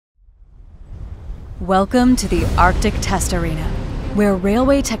Welcome to the Arctic Test Arena, where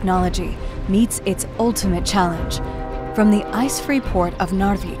railway technology meets its ultimate challenge. From the ice-free port of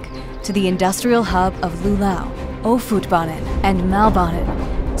Narvik to the industrial hub of Luleå, Ofotbanen and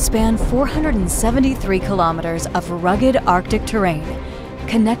Malmbanan span 473 kilometers of rugged Arctic terrain,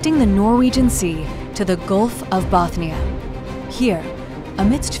 connecting the Norwegian Sea to the Gulf of Bothnia. Here,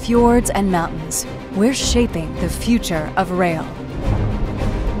 amidst fjords and mountains, we're shaping the future of rail.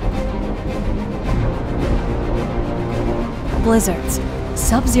 Blizzards,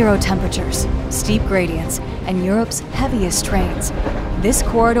 sub-zero temperatures, steep gradients, and Europe's heaviest trains. This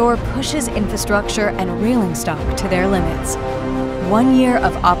corridor pushes infrastructure and railing stock to their limits. 1 year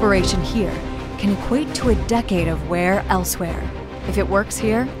of operation here can equate to a decade of wear elsewhere. If it works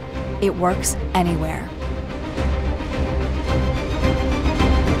here, it works anywhere.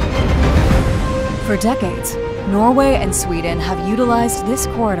 For decades, Norway and Sweden have utilized this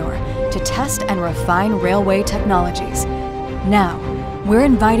corridor to test and refine railway technologies. Now, we're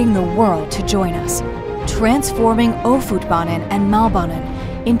inviting the world to join us, transforming Ofotbanen and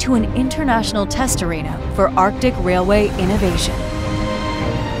Malmbanan into an international test arena for Arctic railway innovation.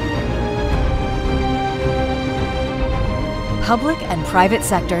 Public and private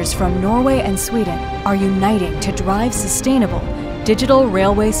sectors from Norway and Sweden are uniting to drive sustainable digital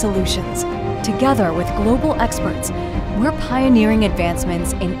railway solutions. Together with global experts, we're pioneering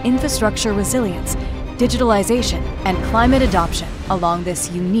advancements in infrastructure resilience, digitalization, and climate adoption along this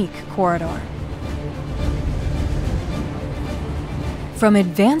unique corridor. From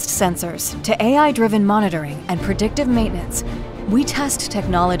advanced sensors to AI-driven monitoring and predictive maintenance, we test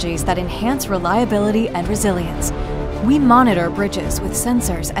technologies that enhance reliability and resilience. We monitor bridges with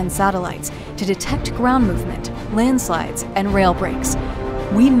sensors and satellites to detect ground movement, landslides, and rail breaks.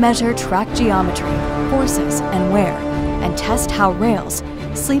 We measure track geometry, forces, and wear, and test how rails,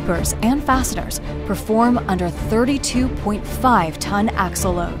 sleepers, and fasteners perform under 32.5-ton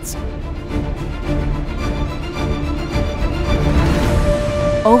axle loads.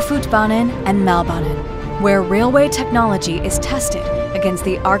 Ofotbanen and Malmbanan, where railway technology is tested against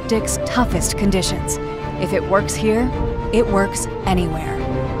the Arctic's toughest conditions. If it works here, it works anywhere.